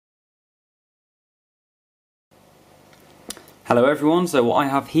Hello everyone, so what I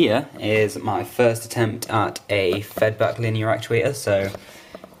have here is my first attempt at a fed-back linear actuator. So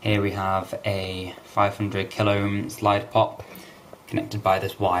here we have a 500 kilo ohm slide pop connected by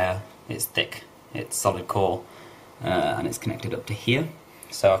this wire. It's thick, it's solid core, and it's connected up to here.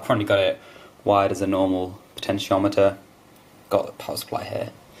 So I've currently got it wired as a normal potentiometer, got the power supply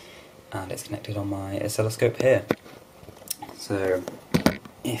here, and it's connected on my oscilloscope here. So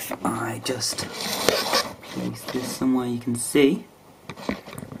if I just place this somewhere you can see,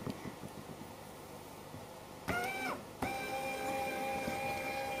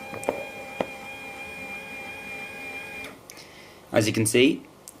 as you can see,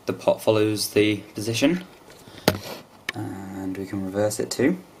 the pot follows the position, and we can reverse it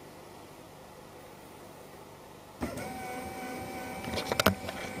too.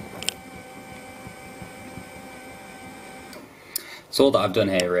 So all that I've done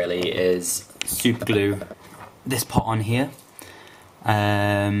here really is super glue this pot on here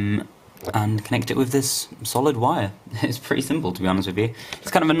and connect it with this solid wire. It's pretty simple, to be honest with you. It's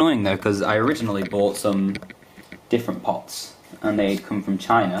kind of annoying though, because I originally bought some different pots and they'd come from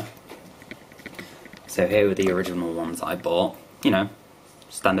China. So here were the original ones I bought, you know,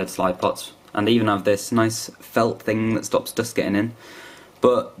 standard slide pots, and they even have this nice felt thing that stops dust getting in.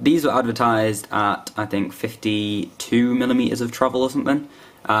 But these were advertised at, I think, 52 millimeters of travel or something,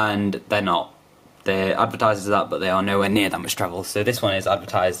 and they're not. They're advertised as that, but they are nowhere near that much travel. So this one is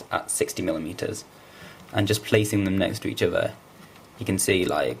advertised at 60 millimeters, and just placing them next to each other, you can see,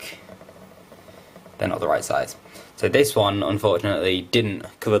 like, they're not the right size. So this one, unfortunately, didn't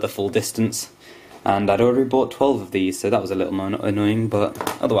cover the full distance, and I'd already bought 12 of these, so that was a little annoying, but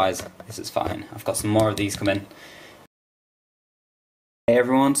otherwise, this is fine. I've got some more of these coming. Hey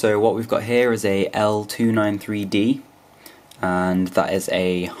everyone, so what we've got here is a L293D, and that is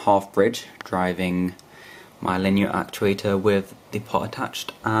a half bridge driving my linear actuator with the pot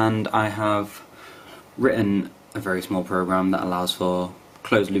attached, and I have written a very small program that allows for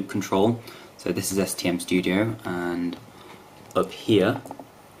closed loop control. So this is STM Studio, and up here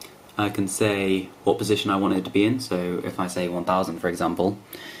I can say what position I want it to be in. So if I say 1000 for example,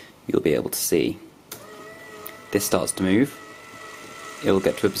 you'll be able to see this starts to move. It will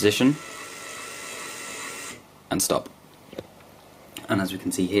get to a position and stop. And as we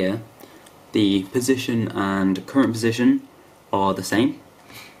can see here, the position and current position are the same.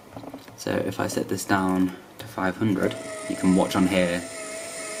 So if I set this down to 500, you can watch on here,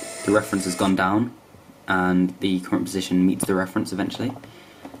 the reference has gone down and the current position meets the reference eventually.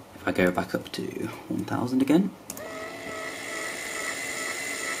 If I go back up to 1000 again,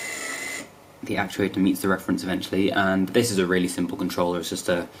 the actuator meets the reference eventually, and this is a really simple controller. It's just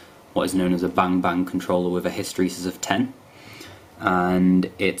what is known as a bang-bang controller with a hysteresis of 10,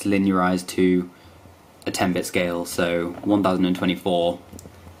 and it's linearized to a 10-bit scale, so 1024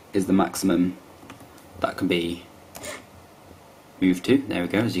 is the maximum that can be moved to. There we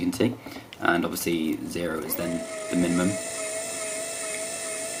go, as you can see, and obviously 0 is then the minimum.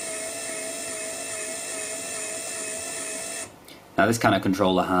 Now this kind of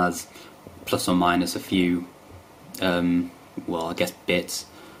controller has plus or minus a few, well, I guess bits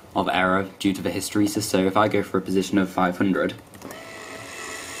of error due to the hysteresis. So if I go for a position of 500,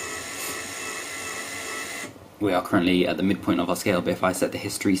 we are currently at the midpoint of our scale, but if I set the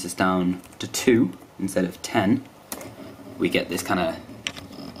hysteresis down to 2 instead of 10, we get this kind of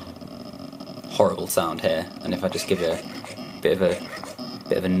horrible sound here. And if I just give it a bit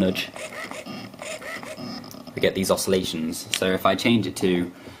of a nudge, we get these oscillations. So if I change it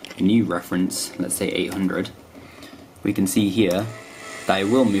to a new reference, let's say 800, we can see here that it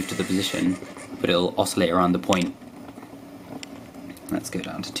will move to the position, but it'll oscillate around the point. Let's go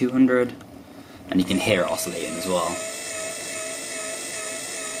down to 200, and you can hear it oscillating as well.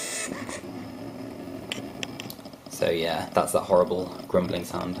 So yeah, that's that horrible grumbling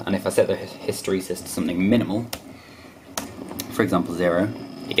sound. And if I set the hysteresis to something minimal, for example 0,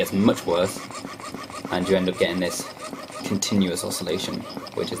 it gets much worse, and you end up getting this continuous oscillation,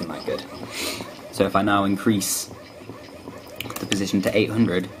 which isn't that good. So if I now increase the position to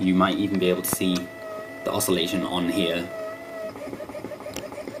 800, you might even be able to see the oscillation on here.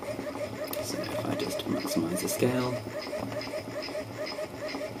 So if I just maximize the scale,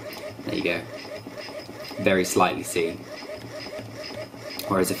 there you go, very slightly see.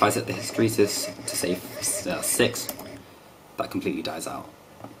 Whereas if I set the hysteresis to say 6, that completely dies out.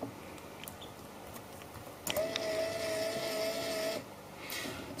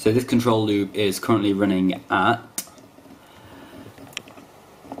 So this control loop is currently running at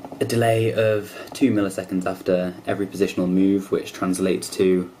a delay of 2 milliseconds after every positional move, which translates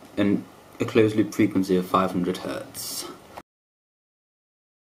to a closed loop frequency of 500 Hz.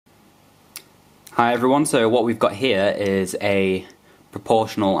 Hi everyone, so what we've got here is a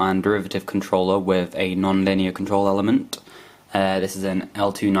proportional and derivative controller with a non-linear control element. This is an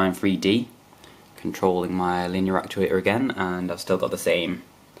L293D, controlling my linear actuator again, and I've still got the same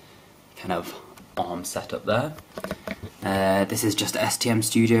kind of arm setup there. This is just STM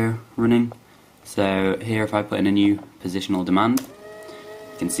Studio running, so here if I put in a new positional demand,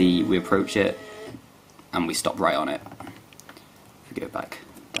 you can see we approach it and we stop right on it. If we go back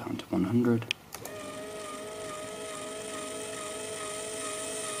down to 100.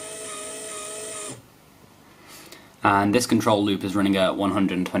 And this control loop is running at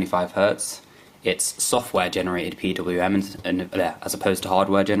 125 Hz. It's software generated PWM as opposed to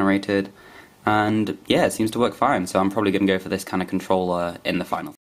hardware generated, and yeah, it seems to work fine, so I'm probably going to go for this kind of controller in the final.